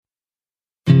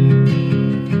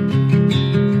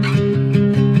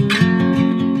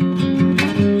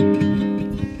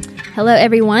Hello,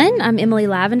 everyone. I'm Emily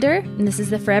Lavender, and this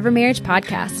is the Forever Marriage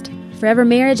Podcast. Forever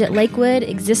Marriage at Lakewood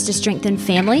exists to strengthen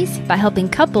families by helping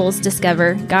couples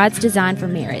discover God's design for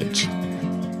marriage.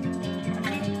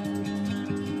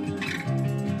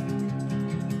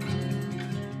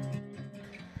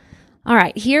 All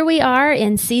right, here we are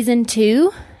in Season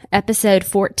 2, Episode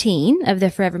 14 of the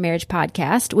Forever Marriage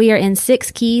Podcast. We are in 6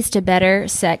 Keys to Better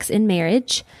Sex in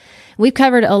Marriage. We've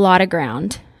covered a lot of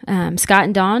ground. Scott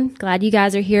and Dawn, glad you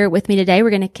guys are here with me today. We're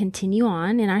going to continue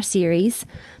on in our series.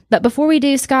 But before we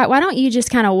do, Scott, why don't you just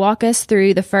kind of walk us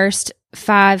through the first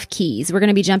 5 keys? We're going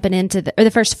to be jumping into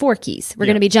the first 4 keys. We're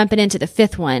going to be jumping into the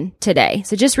 5th one today.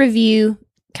 So just review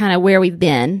kind of where we've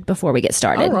been before we get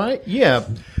started. All right. Yeah.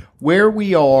 Where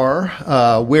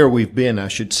we've been, I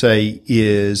should say,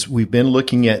 is we've been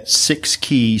looking at 6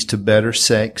 keys to better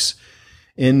sex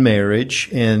in marriage.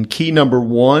 And key number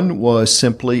 1 was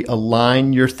simply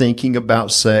align your thinking about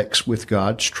sex with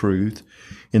God's truth.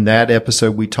 In that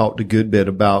episode, we talked a good bit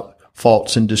about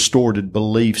false and distorted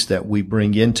beliefs that we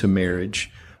bring into marriage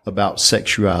about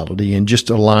sexuality and just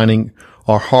aligning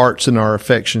our hearts and our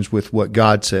affections with what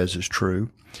God says is true.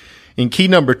 In key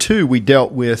number 2, we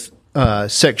dealt with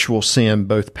sexual sin,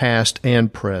 both past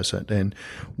and present, and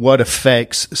what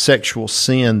affects sexual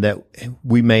sin that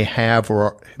we may have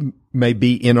or may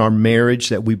be in our marriage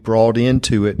that we brought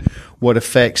into it. What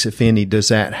effects, if any, does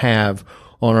that have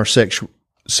on our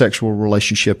sexual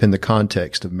relationship in the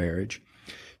context of marriage?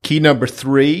 Key number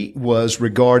 3 was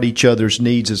regard each other's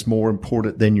needs as more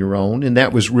important than your own, and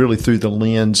that was really through the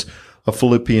lens of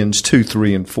Philippians 2,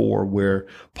 3, and 4, where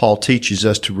Paul teaches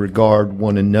us to regard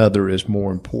one another as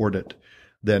more important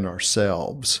than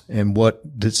ourselves. And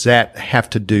what does that have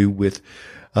to do with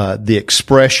the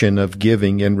expression of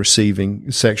giving and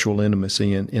receiving sexual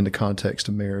intimacy in the context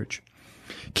of marriage?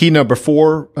 Key number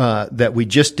 4 that we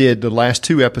just did the last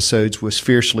 2 episodes was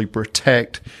fiercely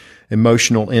protect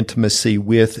emotional intimacy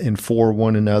with and for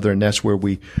one another, and that's where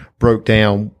we broke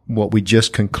down what we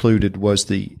just concluded was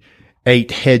the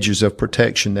 8 hedges of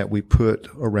protection that we put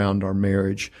around our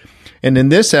marriage. And in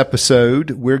this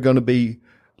episode, we're going to be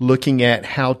looking at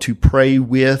how to pray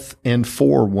with and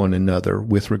for one another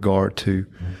with regard to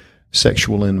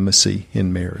sexual intimacy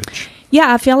in marriage.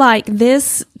 Yeah, I feel like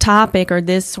this topic or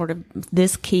this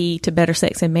key to better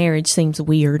sex in marriage seems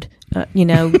weird. I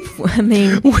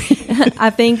mean,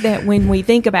 I think that when we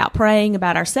think about praying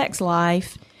about our sex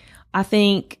life, I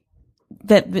think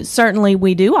that certainly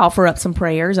we do offer up some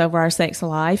prayers over our sex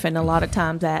life, and a lot of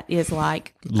times that is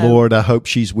like, Lord, I hope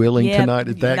she's willing tonight.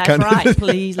 Is that kind right. of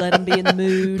Please let him be in the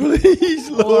mood. Please,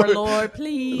 Lord,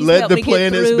 please let the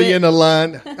planets be in a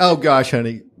line. Oh gosh,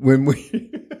 honey, when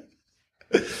we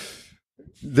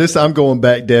this, I'm going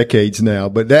back decades now,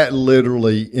 but that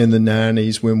literally in the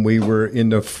 90s when we were in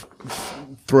the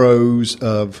throes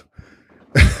of.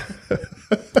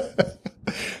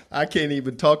 I can't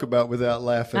even talk about without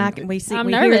laughing. We I'm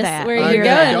we nervous hear that. where you're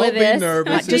going with this. Don't be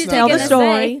nervous. Just tell the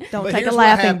story. Don't take a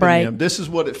laughing break. This is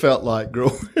what it felt like,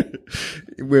 girl.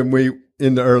 When we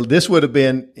in the early. This would have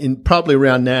been in probably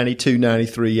around 92,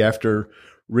 93 after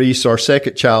Reese, our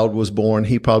second child, was born.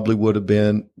 He probably would have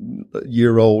been a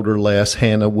year old or less.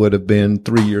 Hannah would have been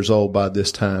 3 years old by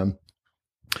this time.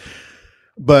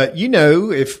 But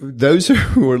if those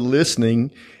who are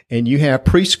listening and you have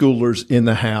preschoolers in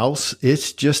the house,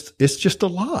 it's just a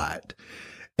lot.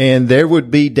 And there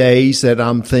would be days that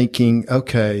I'm thinking,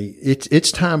 okay,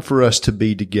 it's time for us to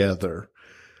be together.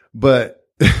 But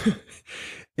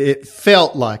it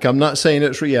felt like, I'm not saying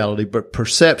it's reality, but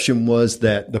perception was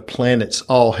that the planets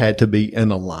all had to be in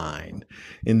a line,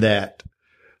 in that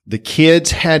the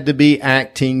kids had to be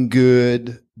acting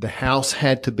good, the house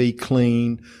had to be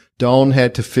clean, Dawn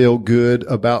had to feel good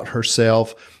about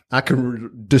herself. I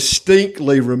can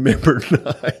distinctly remember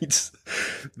nights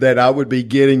that I would be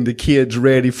getting the kids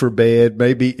ready for bed,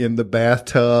 maybe in the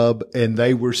bathtub, and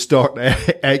they were starting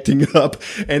acting up,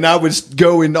 and I would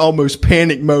go in almost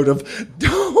panic mode of,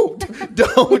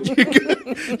 don't,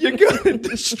 you're gonna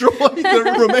destroy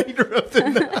the remainder of the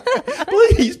night.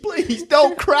 Please,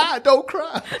 don't cry.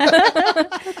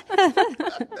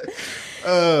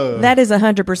 That is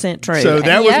 100% true. So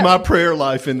that was my prayer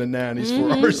life in the 90s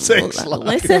for our sex life.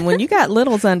 Listen, when you got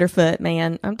littles underfoot,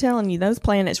 man, I'm telling you, those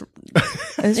planets,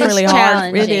 it's really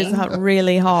hard. It is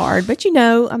really hard. But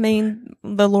I mean,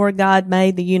 the Lord God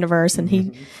made the universe, and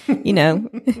He,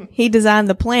 He designed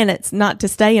the planets not to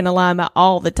stay in alignment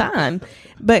all the time,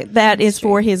 but that is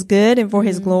for His good and for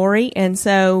His glory. And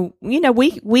so,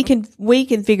 we can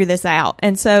figure this out.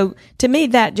 And so, to me,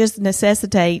 that just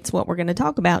necessitates what we're going to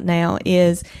talk about now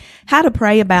is how to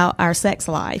pray about our sex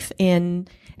life. And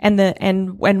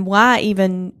and why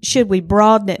even should we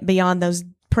broaden it beyond those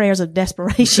prayers of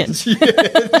desperation?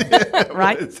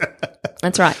 Right?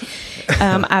 That's right.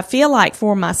 I feel like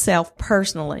for myself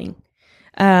personally,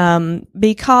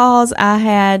 because I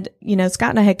had, Scott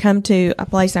and I had come to a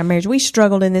place in our marriage. We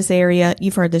struggled in this area.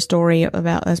 You've heard the story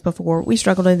about us before. We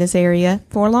struggled in this area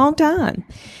for a long time.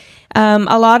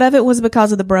 A lot of it was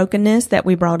because of the brokenness that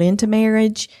we brought into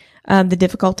marriage, the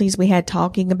difficulties we had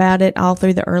talking about it all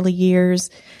through the early years,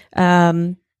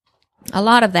 a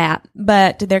lot of that.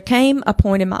 But there came a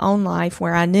point in my own life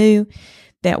where I knew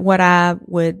that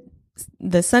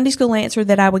the Sunday school answer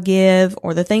that I would give,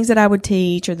 or the things that I would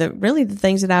teach, or the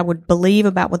things that I would believe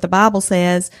about what the Bible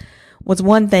says was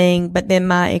one thing, but then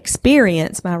my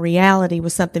experience, my reality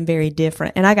was something very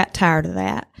different. And I got tired of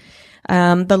that.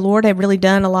 The Lord had really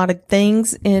done a lot of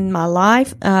things in my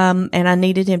life, and I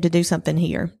needed Him to do something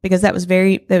here, because that was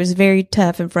very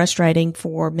tough and frustrating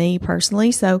for me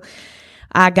personally. So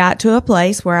I got to a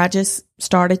place where I just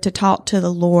started to talk to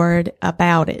the Lord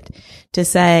about it, to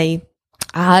say,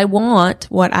 I want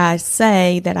what I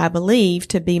say that I believe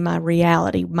to be my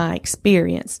reality, my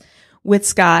experience with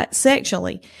Scott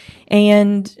sexually.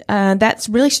 And that's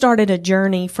really started a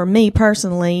journey for me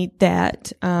personally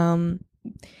that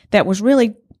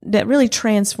really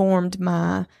transformed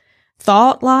my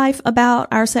thought life about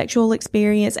our sexual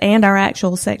experience and our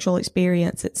actual sexual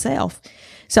experience itself.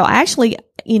 So actually,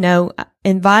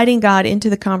 inviting God into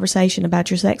the conversation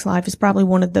about your sex life is probably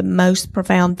one of the most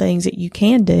profound things that you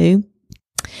can do.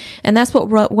 And that's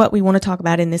what we want to talk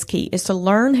about in this key, is to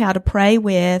learn how to pray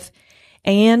with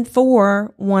and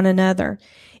for one another.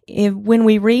 When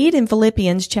we read in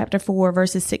Philippians chapter 4,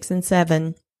 verses 6 and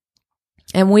 7,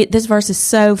 and this verse is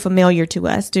so familiar to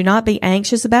us. Do not be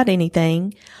anxious about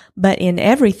anything, but in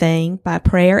everything, by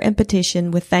prayer and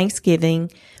petition with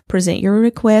thanksgiving, present your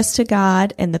requests to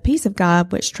God, and the peace of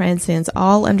God, which transcends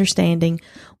all understanding,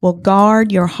 will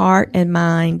guard your heart and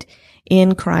mind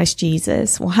in Christ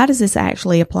Jesus. Well, how does this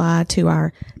actually apply to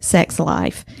our sex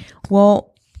life?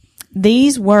 Well,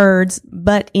 these words,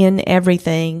 but in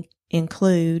everything,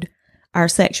 include our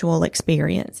sexual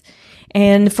experience.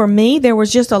 And for me, there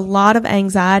was just a lot of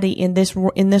anxiety in this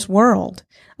world,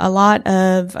 a lot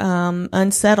of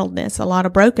unsettledness, a lot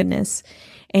of brokenness.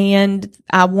 And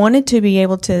I wanted to be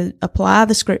able to apply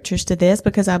the scriptures to this,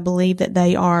 because I believe that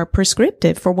they are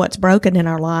prescriptive for what's broken in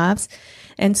our lives.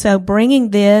 And so bringing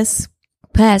this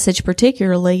passage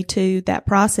particularly to that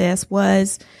process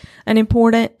was an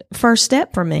important first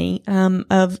step for me,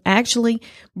 of actually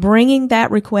bringing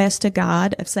that request to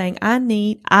God, of saying,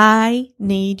 I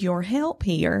need your help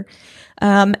here.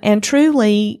 And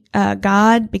truly,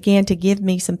 God began to give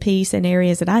me some peace in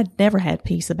areas that I'd never had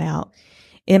peace about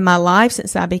in my life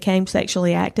since I became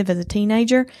sexually active as a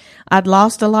teenager. I'd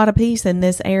lost a lot of peace in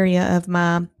this area of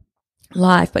my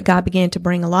life, but God began to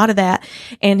bring a lot of that,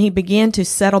 and He began to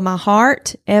settle my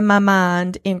heart and my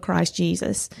mind in Christ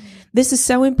Jesus. This is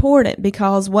so important,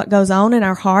 because what goes on in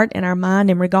our heart and our mind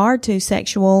in regard to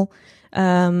sexual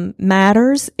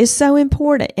matters is so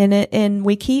important, and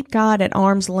we keep God at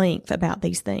arm's length about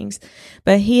these things.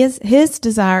 But His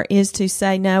desire is to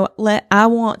say, no, I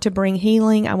want to bring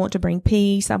healing, I want to bring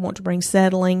peace, I want to bring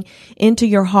settling into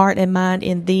your heart and mind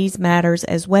in these matters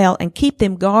as well, and keep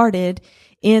them guarded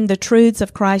in the truths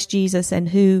of Christ Jesus and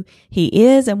who He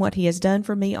is and what He has done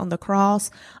for me on the cross.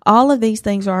 All of these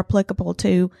things are applicable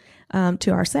to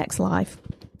our sex life.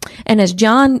 And as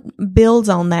John builds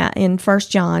on that in 1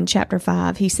 John chapter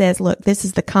 5, he says, look, this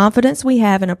is the confidence we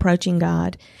have in approaching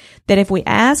God, that if we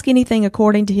ask anything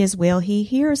according to His will, He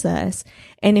hears us.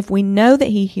 And if we know that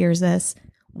He hears us,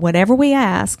 whatever we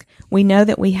ask, we know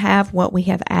that we have what we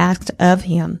have asked of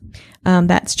Him.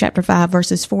 That's chapter 5,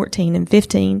 verses 14 and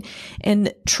 15.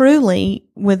 And truly,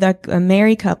 with a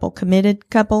married couple, committed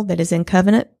couple that is in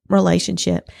covenant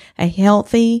relationship, a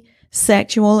healthy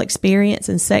sexual experience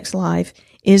and sex life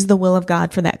is the will of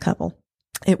God for that couple.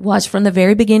 It was from the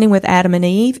very beginning with Adam and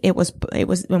Eve. It was,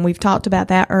 when we've talked about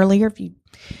that earlier. If you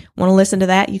want to listen to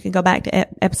that, you can go back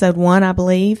to episode 1, I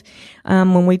believe,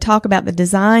 when we talk about the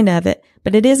design of it.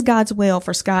 But it is God's will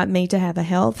for Scott and me to have a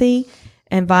healthy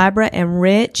and vibrant and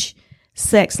rich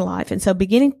sex life. And so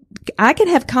I can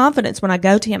have confidence when I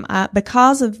go to Him,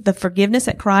 because of the forgiveness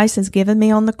that Christ has given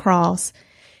me on the cross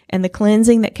and the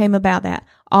cleansing that came about that.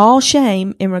 All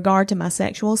shame in regard to my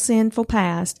sexual sinful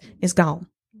past is gone.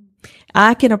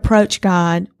 I can approach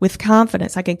God with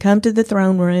confidence. I can come to the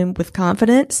throne room with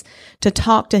confidence to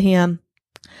talk to Him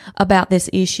about this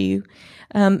issue.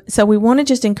 So we want to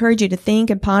just encourage you to think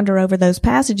and ponder over those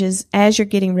passages as you're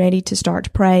getting ready to start to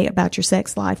pray about your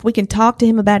sex life. We can talk to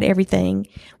him about everything.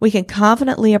 We can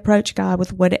confidently approach God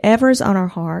with whatever is on our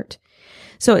heart.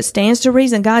 So it stands to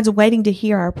reason God's waiting to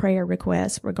hear our prayer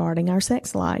requests regarding our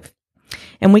sex life.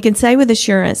 And we can say with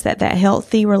assurance that that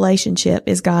healthy relationship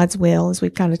is God's will, as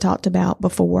we've kind of talked about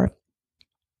before.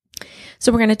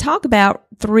 So we're going to talk about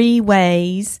 3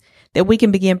 ways that we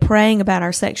can begin praying about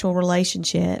our sexual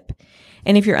relationship.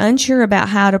 And if you're unsure about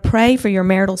how to pray for your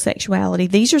marital sexuality,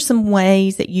 these are some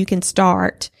ways that you can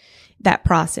start that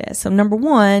process. So number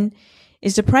 1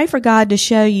 is to pray for God to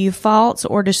show you false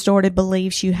or distorted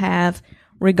beliefs you have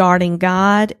regarding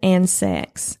God and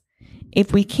sex.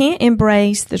 If we can't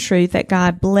embrace the truth that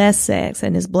God blessed sex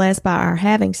and is blessed by our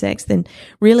having sex, then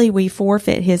really we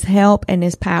forfeit his help and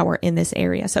his power in this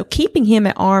area. So keeping him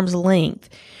at arm's length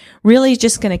really is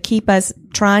just going to keep us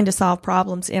trying to solve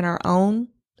problems in our own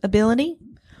ability,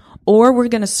 or we're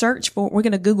going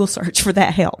to Google search for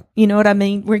that help. You know what I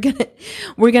mean? We're going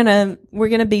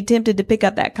to be tempted to pick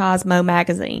up that Cosmo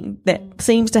magazine that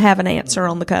seems to have an answer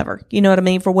on the cover. You know what I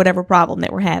mean? For whatever problem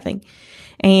that we're having.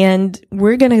 And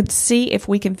we're going to see if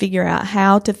we can figure out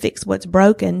how to fix what's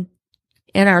broken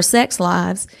in our sex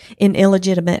lives in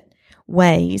illegitimate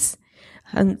ways.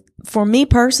 And for me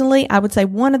personally, I would say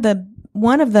one of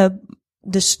the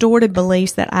distorted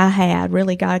beliefs that I had,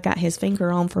 really God got his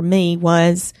finger on for me,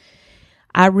 was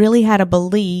I really had a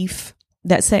belief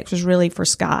that sex was really for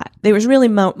Scott. It was really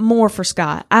more for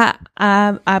Scott.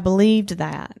 I believed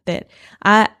that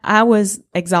I was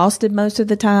exhausted most of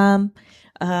the time.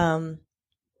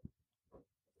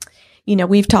 You know,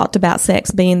 we've talked about sex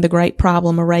being the great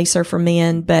problem eraser for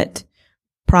men, but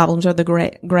problems are the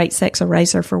great sex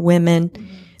eraser for women.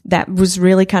 Mm-hmm. That was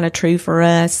really kind of true for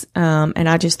us. And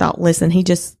I just thought, listen,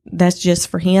 that's just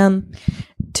for him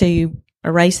to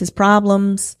erase his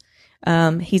problems.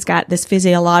 He's got this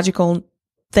physiological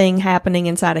thing happening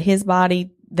inside of his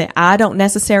body that I don't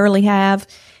necessarily have.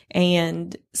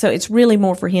 And so it's really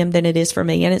more for him than it is for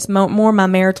me. And it's more my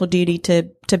marital duty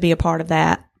to be a part of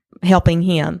that, helping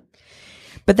him.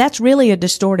 But that's really a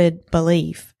distorted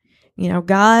belief. You know,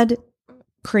 God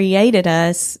created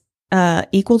us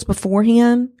equals before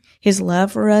him. His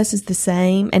love for us is the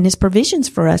same, and his provisions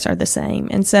for us are the same.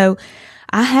 And so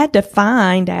I had to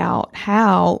find out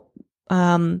how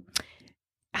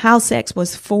sex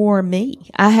was for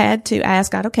me. I had to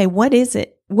ask God, okay, what is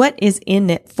it? What is in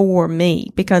it for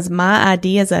me? Because my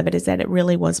ideas of it is that it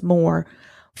really was more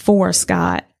for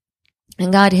Scott.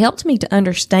 And God helped me to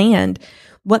understand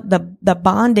what the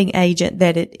bonding agent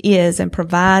that it is and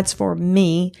provides for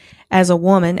me as a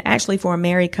woman, actually for a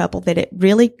married couple, that it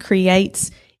really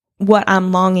creates what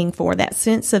I'm longing for, that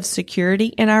sense of security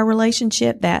in our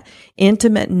relationship, that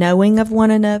intimate knowing of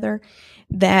one another,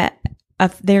 that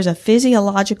there's a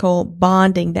physiological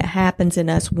bonding that happens in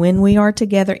us when we are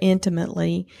together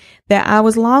intimately that I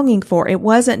was longing for. It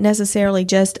wasn't necessarily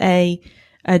just a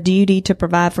duty to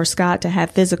provide for Scott to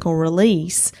have physical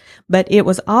release, but it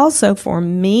was also for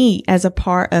me as a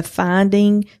part of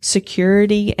finding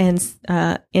security and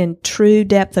in true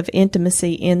depth of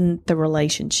intimacy in the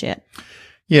relationship.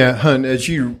 Yeah, Hun, as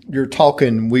you're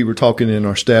talking, we were talking in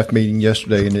our staff meeting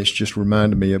yesterday, and it's just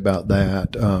reminded me about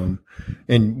that.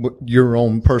 And your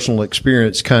own personal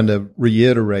experience kind of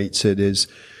reiterates it, is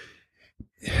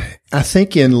I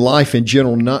think in life in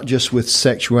general, not just with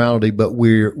sexuality, but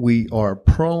we are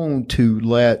prone to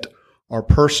let our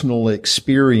personal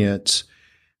experience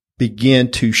begin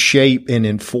to shape and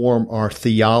inform our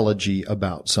theology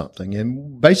about something.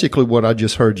 And basically what I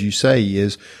just heard you say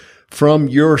is, from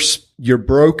your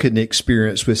broken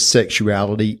experience with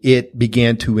sexuality, it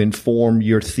began to inform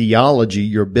your theology,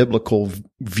 your biblical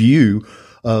view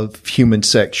of human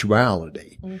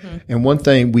sexuality. Mm-hmm. And one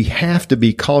thing we have to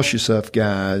be cautious of,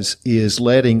 guys, is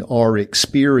letting our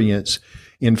experience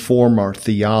inform our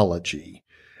theology.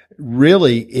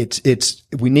 Really,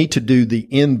 we need to do the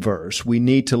inverse. We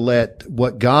need to let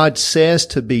what God says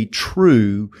to be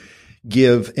true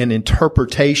give an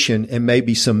interpretation and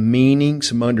maybe some meaning,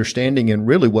 some understanding, and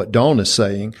really what Dawn is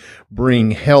saying,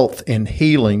 bring health and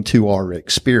healing to our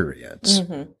experience.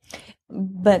 Mm-hmm.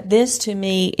 But this to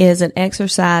me is an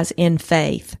exercise in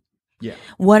faith. Yeah.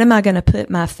 What am I going to put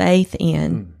my faith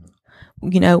in?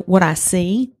 Mm-hmm. You know, what I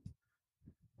see,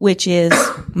 which is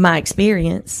my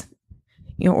experience,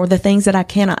 you know, or the things that I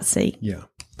cannot see. Yeah.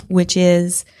 Which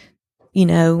is, you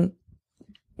know,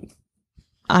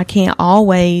 I can't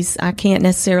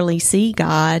necessarily see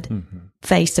God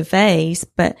face to face,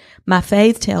 but my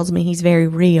faith tells me he's very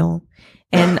real.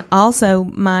 And also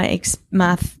my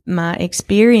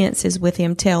experiences with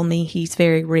him tell me he's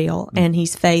very real and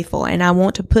he's faithful. And I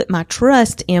want to put my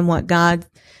trust in what God's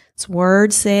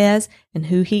word says and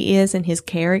who he is and his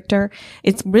character.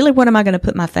 It's really, what am I going to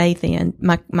put my faith in?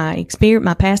 My experience,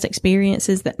 my past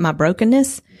experiences, that my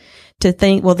brokenness, to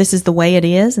think, well, this is the way it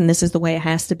is and this is the way it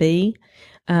has to be.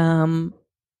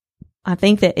 I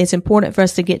think that it's important for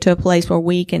us to get to a place where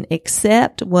we can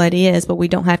accept what is, but we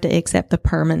don't have to accept the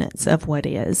permanence of what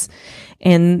is.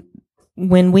 And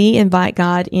when we invite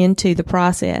God into the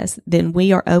process, then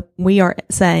we are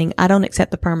saying, I don't accept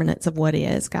the permanence of what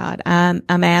is, God. I'm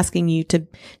asking you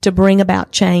to bring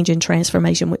about change and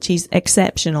transformation, which he's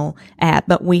exceptional at,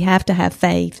 but we have to have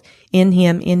faith in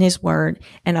him, in his word,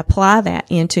 and apply that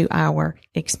into our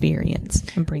experience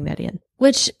and bring that in.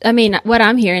 Which, I mean, what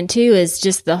I'm hearing too is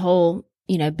just the whole,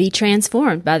 be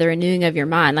transformed by the renewing of your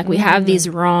mind. Like we have these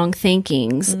wrong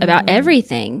thinkings about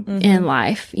everything in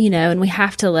life, and we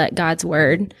have to let God's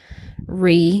word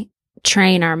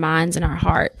retrain our minds and our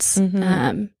hearts.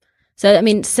 So, I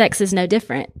mean, sex is no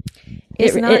different.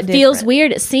 It feels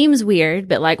weird. It seems weird,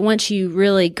 but like once you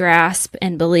really grasp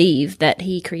and believe that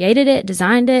he created it,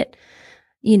 designed it,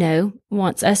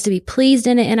 wants us to be pleased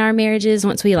in it in our marriages.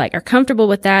 Once we are comfortable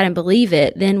with that and believe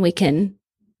it, then we can,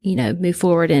 move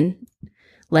forward in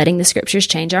letting the scriptures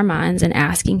change our minds and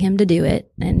asking him to do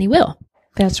it, and he will.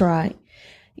 That's right.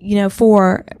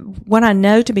 For what I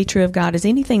know to be true of God is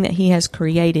anything that he has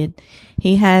created,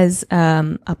 he has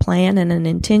a plan and an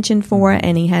intention for it,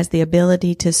 and he has the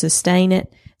ability to sustain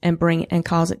it and bring it and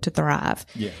cause it to thrive.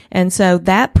 Yeah. And so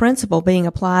that principle being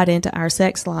applied into our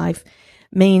sex life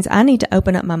means I need to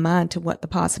open up my mind to what the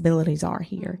possibilities are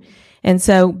here. And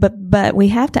so, but we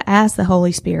have to ask the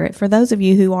Holy Spirit. For those of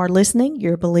you who are listening,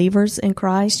 you're believers in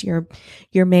Christ, you're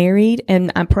married,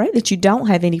 and I pray that you don't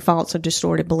have any false or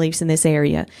distorted beliefs in this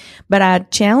area. But I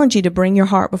challenge you to bring your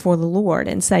heart before the Lord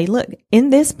and say, look,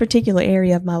 in this particular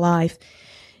area of my life,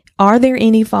 are there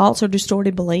any false or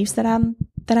distorted beliefs that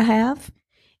I have?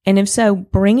 And if so,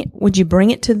 would you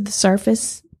bring it to the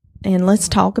surface and let's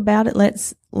talk about it?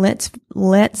 Let's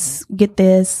get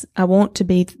this. I want to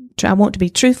be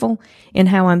truthful in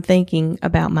how I'm thinking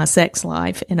about my sex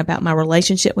life and about my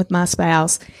relationship with my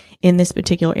spouse in this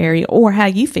particular area, or how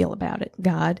you feel about it.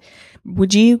 God,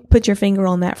 would you put your finger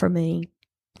on that for me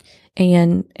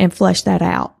and flesh that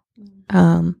out?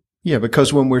 Yeah,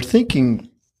 because when we're thinking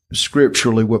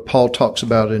scripturally, what Paul talks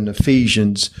about in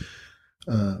Ephesians,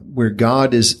 where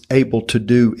God is able to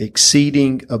do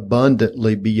exceeding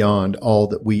abundantly beyond all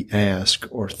that we ask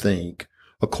or think,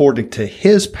 according to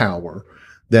his power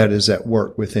that is at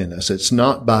work within us. It's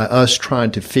not by us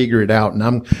trying to figure it out, and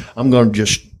I'm going to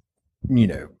just,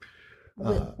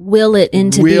 will it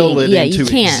into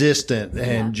existence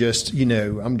and just,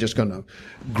 I'm just going to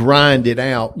grind it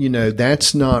out.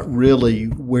 That's not really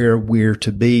where we're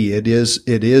to be. It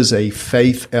is a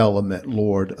faith element,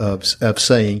 Lord, of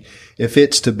saying, if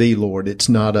it's to be, Lord, it's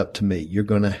not up to me. You're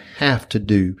going to have to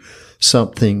do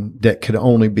something that could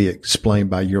only be explained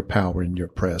by your power and your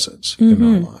presence in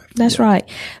our life. That's right.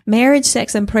 Marriage,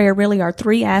 sex, and prayer really are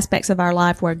three aspects of our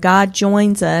life where God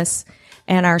joins us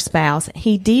and our spouse.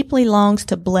 He deeply longs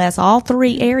to bless all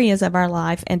three areas of our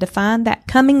life, and to find that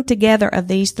coming together of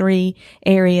these three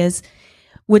areas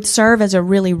would serve as a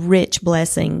really rich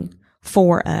blessing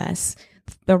for us.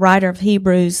 The writer of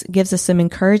Hebrews gives us some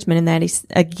encouragement in that he's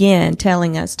again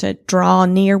telling us to draw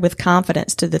near with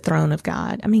confidence to the throne of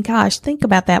God. I mean, gosh, think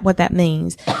about that, what that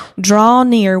means. Draw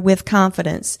near with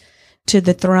confidence to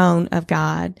the throne of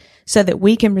God so that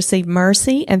we can receive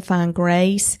mercy and find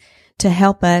grace to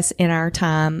help us in our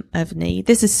time of need.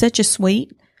 This is such a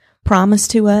sweet promise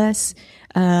to us.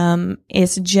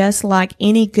 It's just like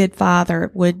any good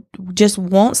father would just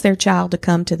wants their child to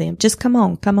come to them. Just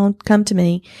come to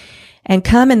me. And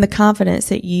come in the confidence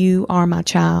that you are my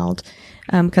child,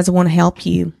 because I want to help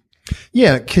you.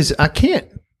 Yeah, because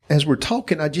as we're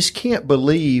talking, I just can't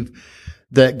believe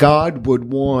that God would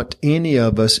want any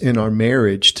of us in our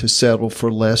marriage to settle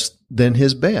for less than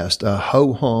his best, a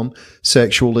ho-hum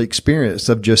sexual experience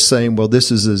of just saying, well,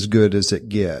 this is as good as it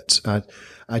gets.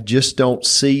 I just don't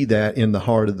see that in the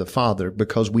heart of the Father,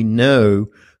 because we know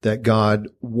that God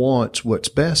wants what's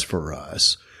best for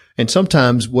us. And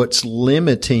sometimes what's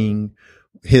limiting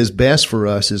his best for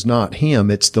us is not him.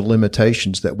 It's the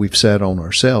limitations that we've set on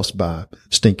ourselves by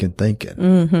stinking thinking.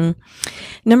 Mm-hmm.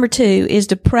 Number 2 is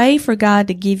to pray for God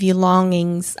to give you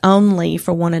longings only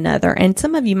for one another. And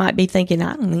some of you might be thinking,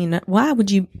 why would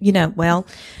you, well,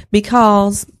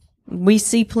 because we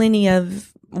see plenty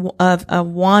of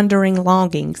wandering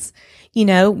longings,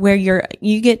 where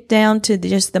you get down to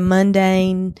just the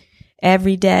mundane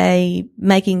every day,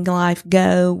 making life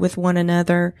go with one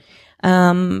another,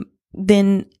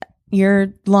 then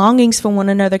your longings for one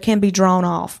another can be drawn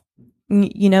off.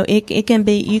 You know, it can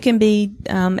be, you can be,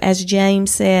 as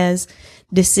James says,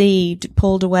 deceived,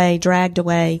 pulled away, dragged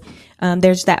away.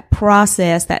 There's that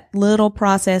process, that little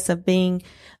process of being,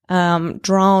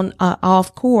 drawn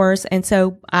off course. And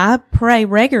so I pray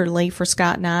regularly for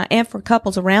Scott and I and for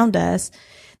couples around us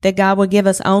that God will give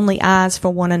us only eyes for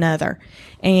one another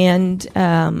and,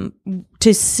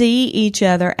 to see each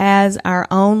other as our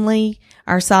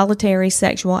solitary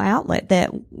sexual outlet,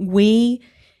 that we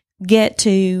get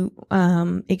to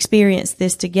experience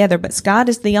this together. But Scott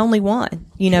is the only one,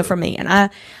 you know, for me.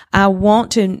 And I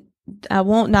want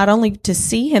not only to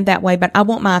see him that way, but I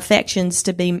want my affections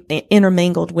to be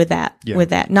intermingled with that,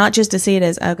 not just to see it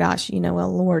as, oh gosh, you know,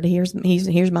 well, Lord, here's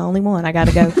my only one. I got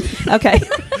to go. Okay.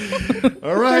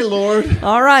 All right, Lord.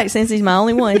 All right. Since he's my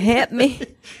only one, help me.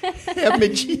 Help me,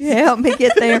 Jesus. Help me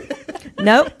get there.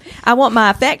 Nope. I want my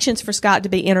affections for Scott to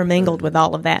be intermingled with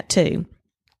all of that too.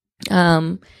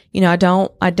 You know, I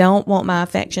don't want my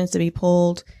affections to be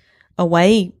pulled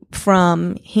away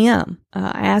from him,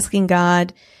 asking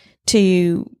God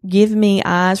to give me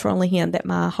eyes for only him, that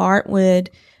my heart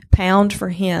would pound for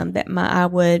him, that I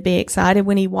would be excited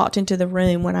when he walked into the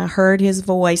room, when I heard his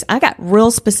voice. I got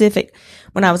real specific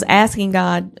when I was asking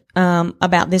God,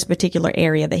 about this particular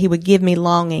area, that he would give me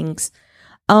longings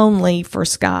only for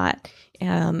Scott.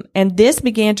 And this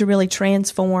began to really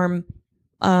transform,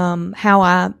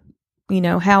 how we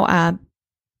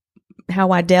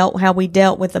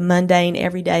dealt with the mundane,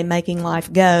 everyday, making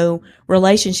life go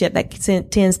relationship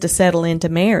that tends to settle into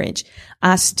marriage.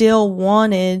 I still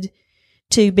wanted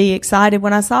to be excited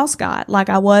when I saw Scott, like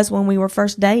I was when we were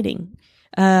first dating,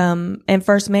 and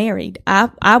first married.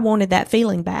 I wanted that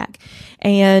feeling back,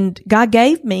 and God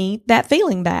gave me that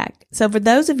feeling back. So for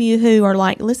those of you who are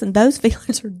like, listen, those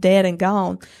feelings are dead and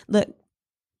gone. Look,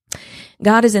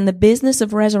 God is in the business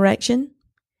of resurrection.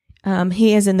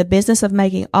 He is in the business of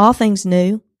making all things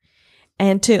new,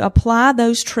 and to apply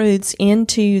those truths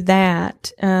into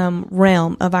that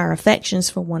realm of our affections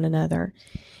for one another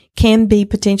can be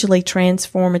potentially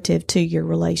transformative to your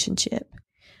relationship.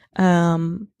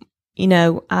 You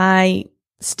know, I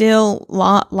still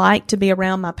like to be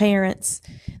around my parents.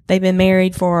 They've been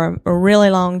married for a really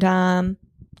long time.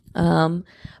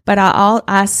 But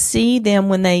I see them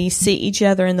when they see each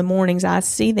other in the mornings. I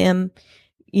see them,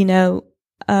 you know,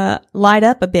 light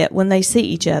up a bit when they see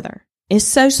each other. It's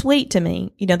so sweet to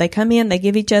me. You know, they come in, they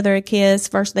give each other a kiss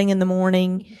first thing in the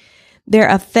morning. Their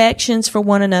affections for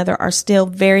one another are still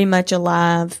very much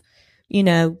alive, you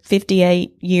know,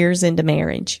 58 years into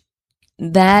marriage.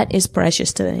 That is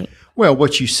precious to me. Well,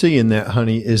 what you see in that,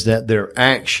 honey, is that their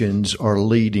actions are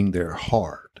leading their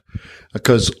heart.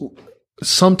 Because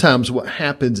sometimes what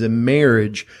happens in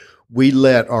marriage, we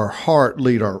let our heart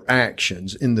lead our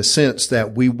actions, in the sense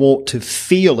that we want to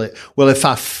feel it. Well, if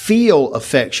I feel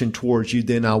affection towards you,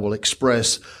 then I will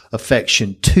express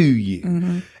affection to you.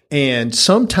 Mm-hmm. And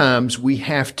sometimes we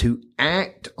have to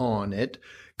act on it,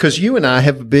 because you and I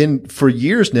have been for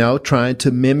years now trying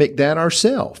to mimic that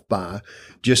ourselves by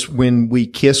just when we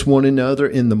kiss one another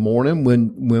in the morning,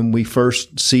 when we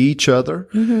first see each other,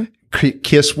 mm-hmm.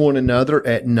 kiss one another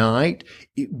at night.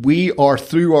 We are,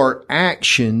 through our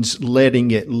actions,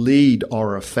 letting it lead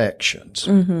our affections.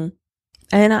 Mm-hmm.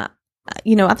 And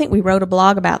I think we wrote a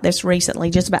blog about this recently,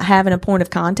 just about having a point of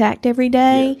contact every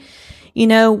day. Yeah. You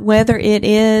know, whether it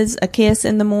is a kiss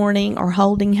in the morning or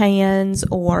holding hands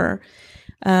or,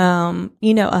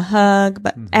 a hug,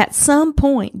 but mm-hmm. at some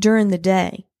point during the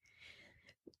day,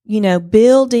 you know,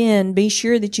 be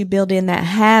sure that you build in that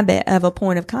habit of a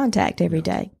point of contact every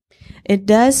day. It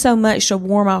does so much to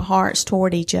warm our hearts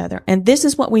toward each other. And this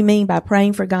is what we mean by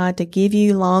praying for God to give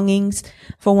you longings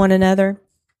for one another,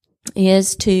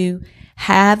 is to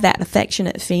have that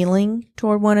affectionate feeling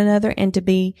toward one another and to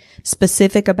be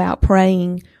specific about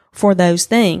praying for those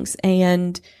things.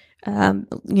 And,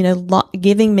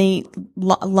 giving me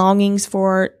longings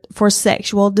for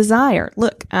sexual desire.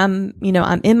 Look, I'm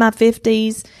in my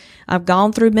 50s. I've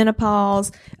gone through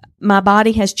menopause. My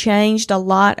body has changed a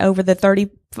lot over the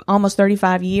almost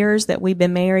 35 years that we've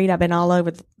been married. I've been all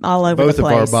over the place. Both of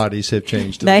our bodies have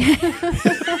changed.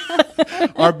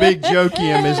 Our big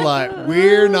jokium is like,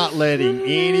 we're not letting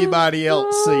anybody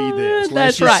else see this.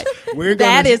 That's right.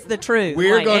 That is the truth.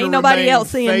 We're going to nobody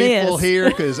else seeing faithful this here,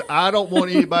 because I don't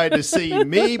want anybody to see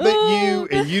me but you,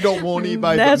 and you don't want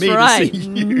anybody but me right. to see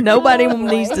you. Nobody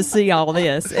needs to see all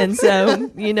this. And so,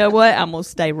 you know what? I'm going to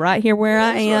stay right here where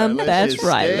I am. That's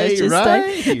right. Let's just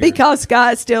stay here. Because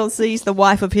God still sees the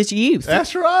wife of his youth.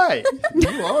 That's right.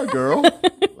 You are, girl.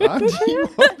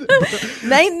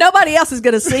 Nobody else is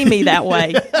going to see me that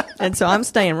way. And so I'm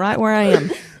staying right where I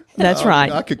am. That's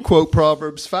right. I could quote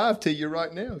Proverbs 5 to you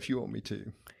right now if you want me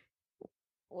to.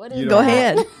 What is Go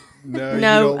ahead.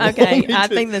 No. Okay. I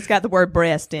think that's got the word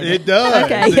breast in it. It does.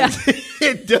 Okay. Yeah.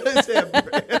 It does have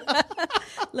breast.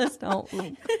 Let's don't.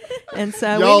 And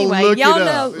so y'all anyway, look y'all it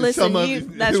know. up. Listen,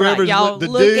 that's right. Whoever's Y'all the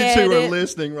look dudes at who it. are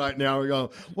listening right now are going,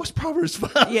 "What's Proverbs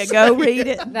 5?" Yeah, go read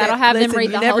it. That'll have them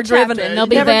read the never whole driven, chapter, and they'll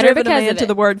be never better driven a because man of to it.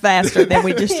 the word faster than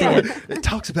we just did. It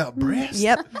talks about breast.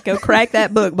 Yep. Go crack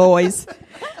that book, boys.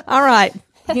 All right.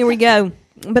 Here we go.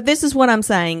 But this is what I'm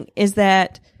saying is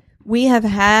that we have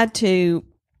had to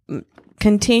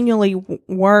continually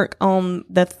work on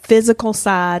the physical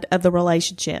side of the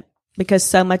relationship because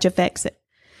so much affects it.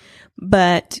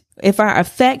 But if our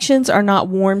affections are not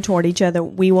warm toward each other,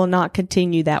 we will not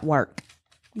continue that work.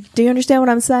 Do you understand what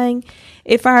I'm saying?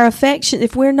 If our affection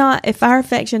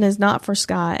is not for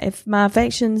Scott, if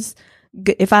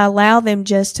I allow them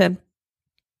just to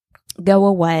go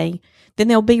away, then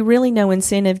there'll be really no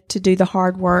incentive to do the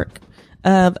hard work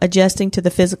of adjusting to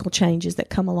the physical changes that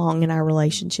come along in our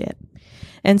relationship.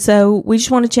 And so we just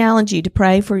want to challenge you to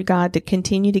pray for God to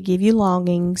continue to give you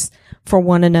longings for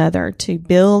one another, to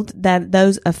build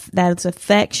those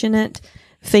affectionate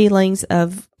feelings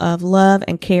of love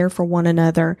and care for one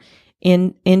another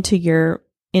into your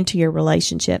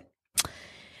relationship.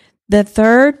 The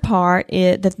third part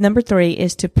number 3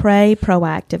 is to pray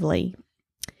proactively.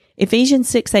 Ephesians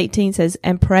 6:18 says,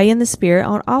 "And pray in the Spirit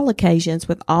on all occasions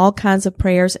with all kinds of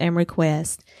prayers and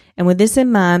requests. And with this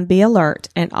in mind, be alert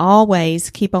and always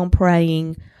keep on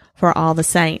praying for all the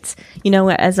saints." You know,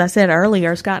 as I said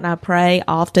earlier, Scott and I pray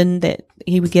often that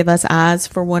he would give us eyes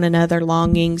for one another,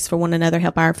 longings for one another,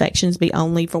 help our affections be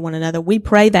only for one another. We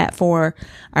pray that for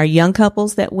our young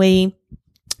couples that we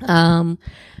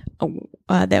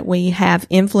have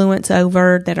influence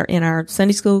over, that are in our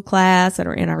Sunday school class, that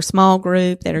are in our small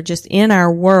group, that are just in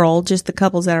our world, just the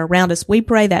couples that are around us. We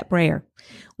pray that prayer.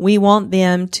 We want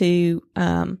them to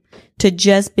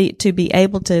be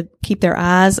able to keep their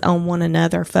eyes on one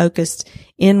another, focused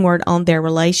inward on their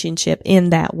relationship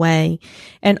in that way.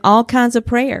 And all kinds of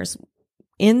prayers.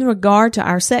 In regard to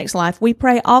our sex life, we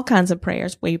pray all kinds of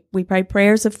prayers. We pray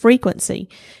prayers of frequency,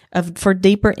 for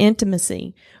deeper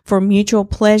intimacy, for mutual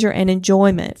pleasure and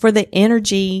enjoyment, for the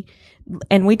energy.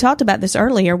 And we talked about this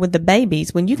earlier with the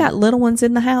babies. When you got little ones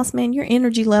in the house, man, your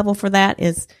energy level for that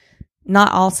is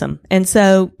not awesome. And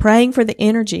so praying for the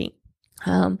energy,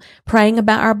 praying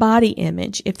about our body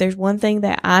image. If there's one thing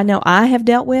that I know I have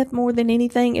dealt with more than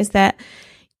anything is that,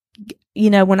 you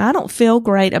know, when I don't feel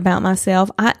great about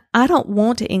myself, I don't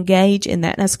want to engage in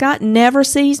that. Now, Scott never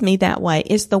sees me that way.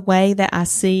 It's the way that I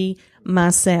see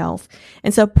myself.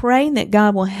 And so praying that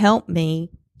God will help me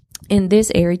in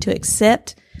this area to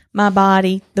accept my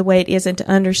body the way it is and to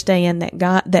understand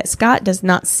that Scott does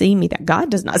not see me, that God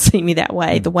does not see me that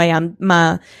way, the way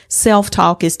my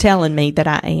self-talk is telling me that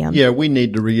I am. Yeah, we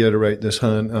need to reiterate this,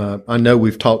 hon. I know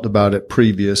we've talked about it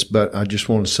previous, but I just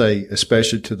want to say,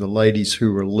 especially to the ladies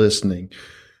who are listening,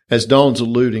 as Dawn's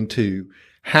alluding to,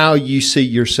 how you see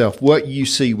yourself, what you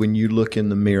see when you look in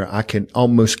the mirror, I can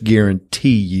almost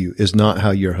guarantee you is not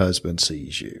how your husband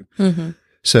sees you. Mm-hmm.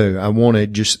 So I want to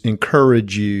just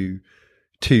encourage you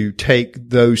to take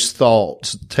those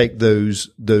thoughts, take those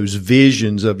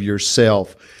visions of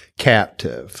yourself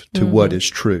captive to what is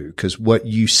true, because what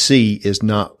you see is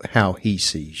not how he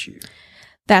sees you.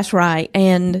 That's right.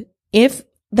 And if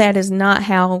that is not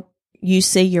how you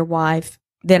see your wife,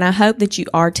 then I hope that you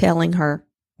are telling her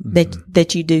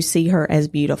that you do see her as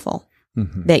beautiful.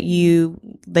 Mm-hmm. That you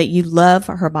love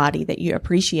her body, that you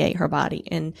appreciate her body.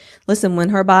 And listen, when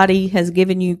her body has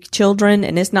given you children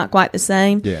and it's not quite the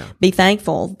same, be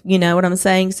thankful. You know what I'm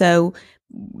saying? So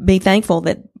be thankful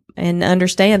that, and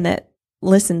understand that,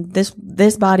 listen,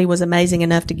 this body was amazing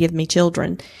enough to give me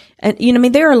children. And, you know, I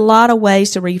mean, there are a lot of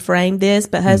ways to reframe this,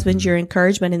 but husbands, your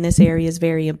encouragement in this area is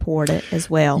very important as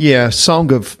well. Yeah.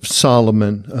 Song of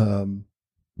Solomon,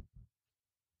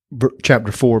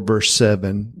 chapter 4, verse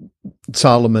 7.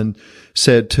 Solomon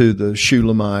said to the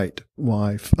Shulamite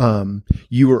wife,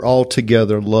 "You are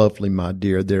altogether lovely, my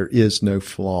dear. There is no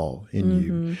flaw in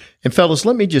you." And fellas,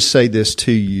 let me just say this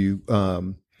to you.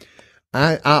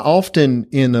 I often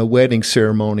in a wedding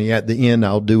ceremony at the end,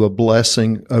 I'll do a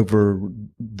blessing over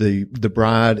the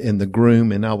bride and the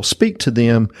groom, and I will speak to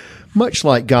them much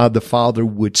like God the Father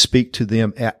would speak to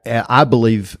them, I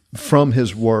believe, from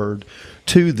His Word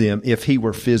to them if He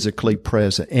were physically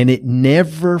present. And it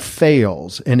never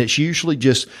fails. And it's usually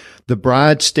just the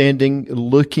bride standing,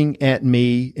 looking at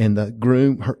me, and the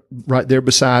groom right there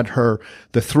beside her,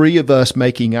 the three of us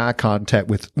making eye contact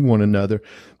with one another.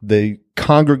 The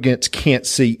congregants can't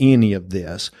see any of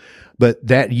this. But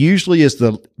that usually is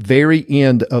the very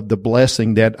end of the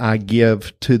blessing that I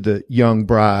give to the young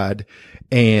bride.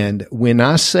 And when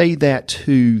I say that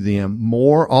to them,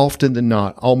 more often than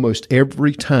not, almost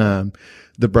every time,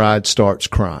 the bride starts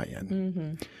crying.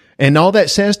 Mm-hmm. And all that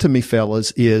says to me,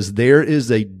 fellas, is there is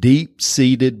a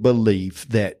deep-seated belief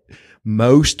that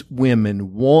most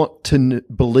women want to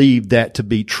believe that to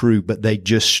be true, but they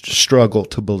just struggle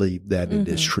to believe that it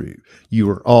is true. You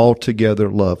are altogether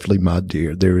lovely, my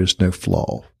dear. There is no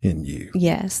flaw in you.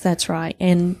 Yes, that's right.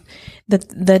 And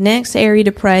the next area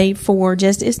to pray for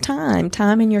just is time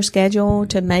in your schedule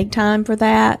to make time for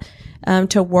that,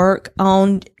 to work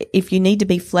on, if you need to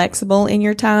be flexible in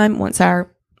your time.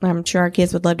 I'm sure our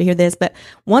kids would love to hear this, but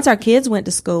once our kids went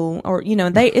to school, or,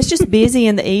 it's just busy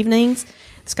in the evenings,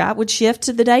 Scott would shift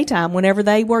to the daytime whenever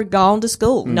they were gone to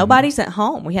school. Mm-hmm. Nobody's at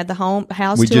home. We had the house to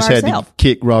ourselves. We just had to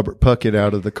kick Robert Puckett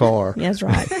out of the car. That's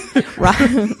right.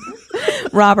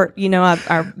 Robert,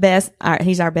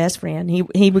 he's our best friend.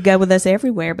 He would go with us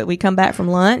everywhere, but we'd come back from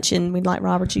lunch and we'd like,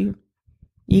 Robert, you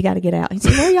got to get out. He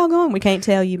said, where are y'all going? We can't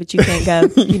tell you, but you can't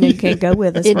go. You can't go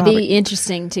with us. It'd Robert. be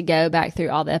interesting to go back through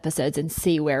all the episodes and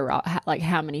see where,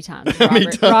 how many times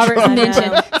Robert's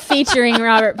mentioned featuring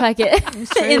Robert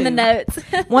Puckett in the notes.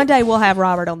 One day we'll have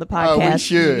Robert on the podcast. Oh, we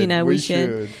should. We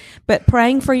should. But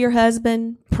praying for your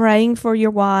husband, praying for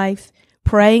your wife,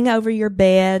 praying over your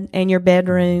bed and your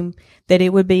bedroom, that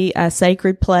it would be a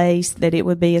sacred place, that it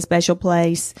would be a special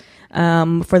place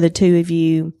for the two of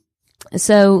you.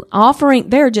 So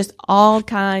there are just all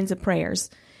kinds of prayers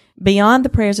beyond the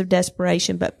prayers of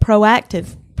desperation, but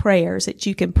proactive prayers that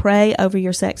you can pray over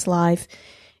your sex life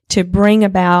to bring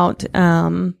about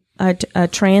a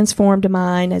transformed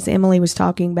mind, as Emily was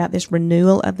talking about, this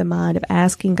renewal of the mind, of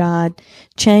asking God,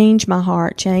 change my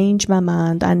heart, change my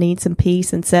mind. I need some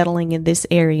peace and settling in this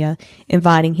area,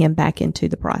 inviting Him back into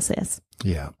the process.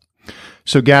 Yeah.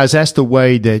 So guys, that's the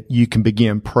way that you can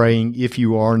begin praying, if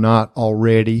you are not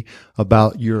already,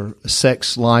 about your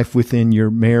sex life within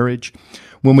your marriage.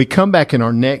 When we come back in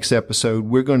our next episode,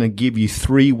 we're going to give you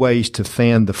 3 ways to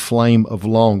fan the flame of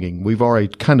longing. We've already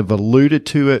kind of alluded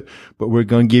to it, but we're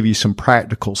going to give you some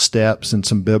practical steps and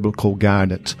some biblical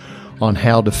guidance on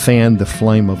how to fan the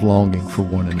flame of longing for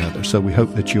one another. So we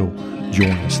hope that you'll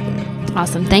join us then.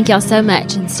 Awesome. Thank y'all so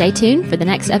much, and stay tuned for the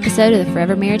next episode of the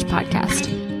Forever Marriage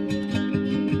Podcast.